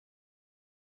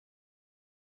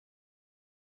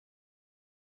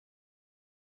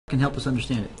can help us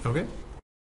understand it. Okay.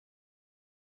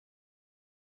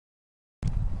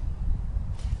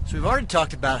 So we've already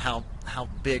talked about how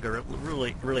big, or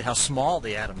really how small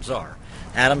the atoms are.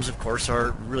 Atoms, of course,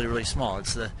 are really small.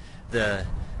 It's the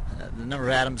number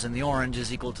of atoms in the orange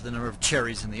is equal to the number of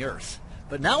cherries in the earth.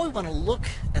 But now we want to look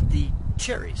at the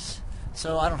cherries.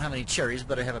 So I don't have any cherries,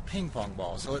 but I have a ping pong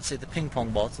ball. So let's say the ping pong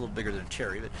ball, it's a little bigger than a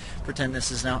cherry, but pretend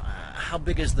this is now, how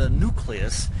big is the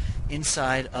nucleus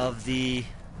inside of the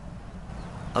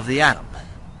atom?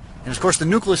 And of course the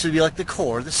nucleus would be like the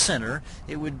core, the center.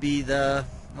 It would be the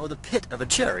pit of a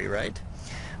cherry, right?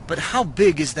 But how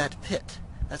big is that pit?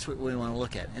 That's what we want to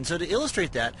look at. And so to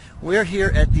illustrate that, we're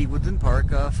here at the Woodland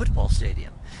Park football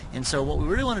stadium. And so what we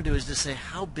really want to do is to say,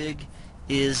 how big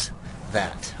is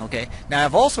that? Okay. Now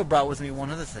I've also brought with me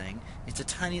one other thing. It's a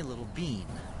tiny little bean.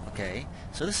 Okay.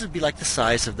 So this would be like the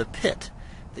size of the pit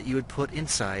that you would put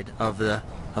inside of the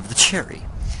cherry.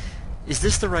 Is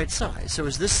this the right size? So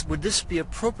would this be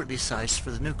appropriately sized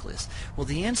for the nucleus? Well,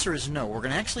 the answer is no. We're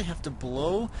going to actually have to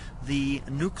blow the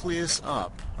nucleus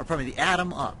up, or probably the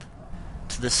atom up,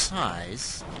 to the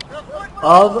size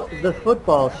Of the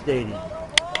football stadium.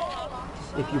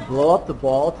 If you blow up the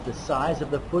ball to the size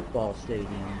of the football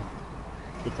stadium,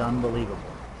 it's unbelievable.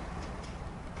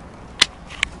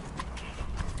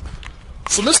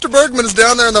 So Mr. Bergmann is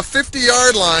down there on the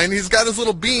 50-yard line. He's got his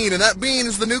little bean, and that bean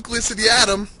is the nucleus of the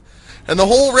atom. And the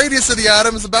whole radius of the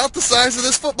atom is about the size of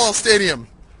this football stadium.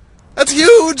 That's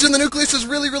huge, and the nucleus is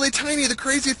really tiny. The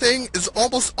crazy thing is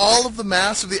almost all of the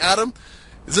mass of the atom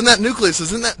is in that nucleus,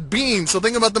 is in that bean. So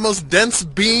think about the most dense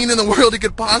bean in the world you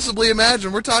could possibly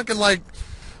imagine. We're talking like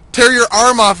tear your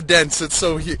arm off dense. It's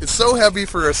so heavy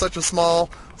for such a small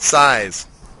size.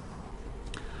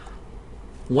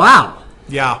 Wow.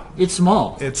 Yeah. It's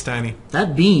small. It's tiny.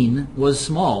 That bean was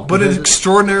small. But it's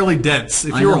extraordinarily dense.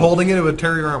 If you were holding it, it would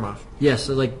tear your arm off. Yes.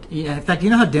 So in fact, you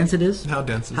know how dense it is? How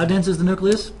dense is it? How dense is the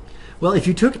nucleus? Well, if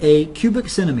you took a cubic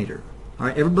centimeter, all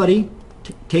right, everybody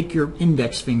take your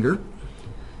index finger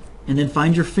and then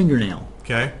find your fingernail.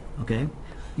 Okay. Okay.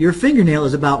 Your fingernail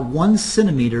is about 1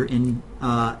 centimeter in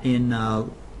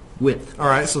width. All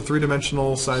right, so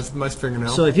three-dimensional size of my fingernail.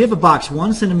 So if you have a box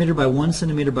 1 centimeter by 1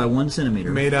 centimeter by 1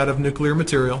 centimeter, made out of nuclear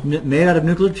material. Made out of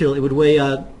nuclear material, it would weigh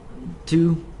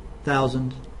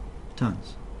 2,000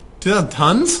 tons. 2,000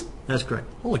 tons? That's correct.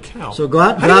 Holy cow. So go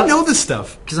out. How do you know this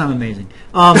stuff? Because I'm amazing.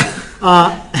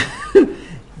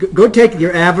 Go take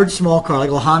your average small car, like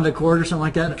a Honda Accord or something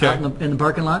like that, out in the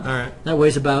parking lot. All right. That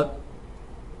weighs about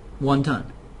 1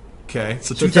 ton. Okay,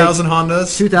 so 2,000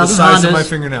 Hondas, 2,000 the size Hondas, of my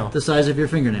fingernail. The size of your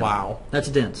fingernail. Wow. That's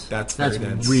dense. That's very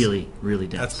dense. Really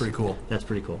dense. That's pretty cool. That's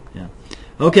pretty cool, yeah.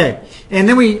 Okay, and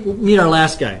then we meet our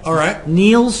last guy. All right.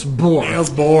 Niels Bohr.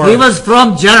 Niels Bohr. He was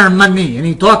from Germany, and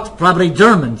he talked probably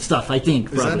German stuff, I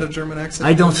think. Is that a German accent?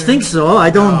 I don't think so.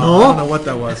 I don't know. I don't know what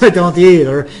that was. I don't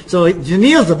either. So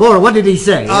Niels Bohr, what did he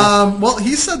say? Well,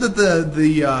 he said that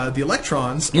the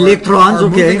electrons are okay,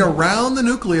 moving around the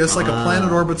nucleus like a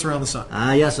planet orbits around the sun.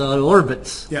 Yes,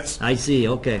 orbits. Yes. I see.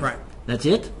 Okay. Right. That's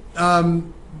it?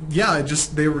 Yeah,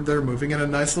 they're moving in a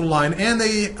nice little line, and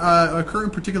they occur in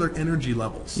particular energy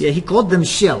levels. Yeah, he called them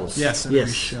shells. Yes,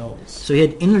 energy shells. So he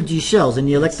had energy shells, and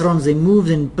the electrons, they moved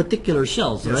in particular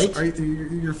shells, yes. right?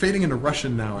 You're fading into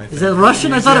Russian now, I think. Is that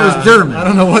Russian? I thought it was German. I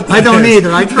don't know what that I don't is.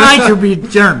 either. I tried to be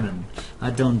German. I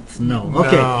don't know.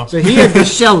 Okay, No. so he had the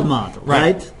shell model,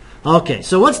 right? Okay,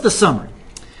 so what's the summary?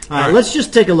 All right, let's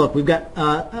just take a look. We've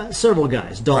got several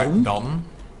guys. Dalton. Right, Dalton.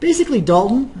 Basically,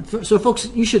 Dalton, so folks,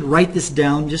 you should write this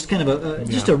down, just kind of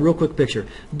just a real quick picture.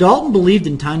 Dalton believed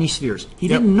in tiny spheres. He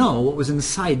didn't know what was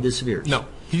inside the spheres. No,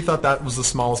 he thought that was the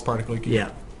smallest particle he could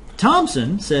get.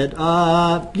 Thomson said,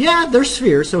 yeah, they're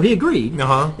spheres, so he agreed.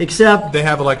 Except they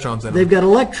have electrons in them. They've got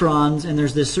electrons, and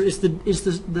there's this, it's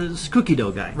the cookie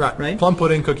dough guy. Right. Plum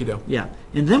pudding, cookie dough. Yeah.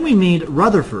 And then we meet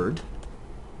Rutherford.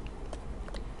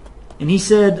 And he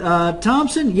said,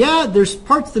 Thomson, yeah, there's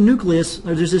parts of the nucleus,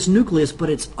 or there's this nucleus,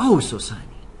 but it's oh so tiny.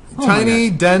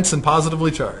 Tiny, dense, and positively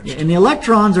charged. Yeah, and the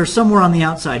electrons are somewhere on the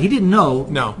outside. He didn't know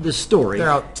this story. They're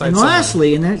outside and somewhere.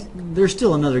 Lastly, and there's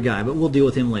still another guy, but we'll deal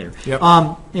with him later. Yep.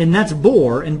 And that's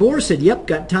Bohr. And Bohr said, yep,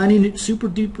 got tiny, super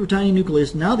duper tiny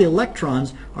nucleus. Now the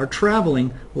electrons are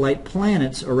traveling like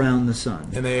planets around the sun.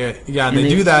 And they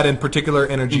do that in particular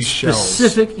energy shells.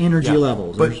 Specific energy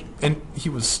levels. And he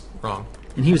was wrong.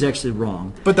 And he was actually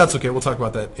wrong. But that's okay. We'll talk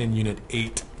about that in Unit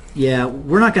 8. Yeah,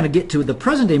 we're not going to get to it. The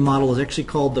present-day model is actually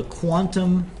called the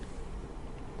quantum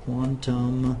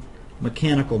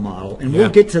mechanical model, and we'll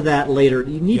get to that later.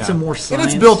 You need some more science.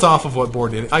 And it's built off of what Bohr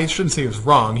did. I shouldn't say he was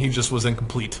wrong. He just was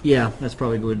incomplete. Yeah, that's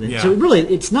probably good. Yeah. So really,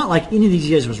 it's not like any of these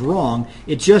guys was wrong.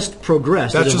 It just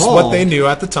progressed. That's it just evolved what they knew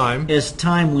at the time. as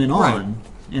time went on, Right.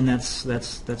 and that's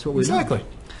what we know. Exactly.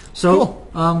 So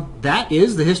that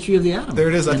is the history of the atom. There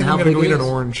it is. I and think how I'm going to big go it eat an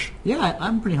is. orange. Yeah,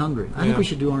 I'm pretty hungry. I think we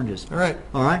should do oranges. All right.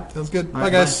 All right. Sounds good. All Bye,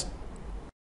 right, guys. bye.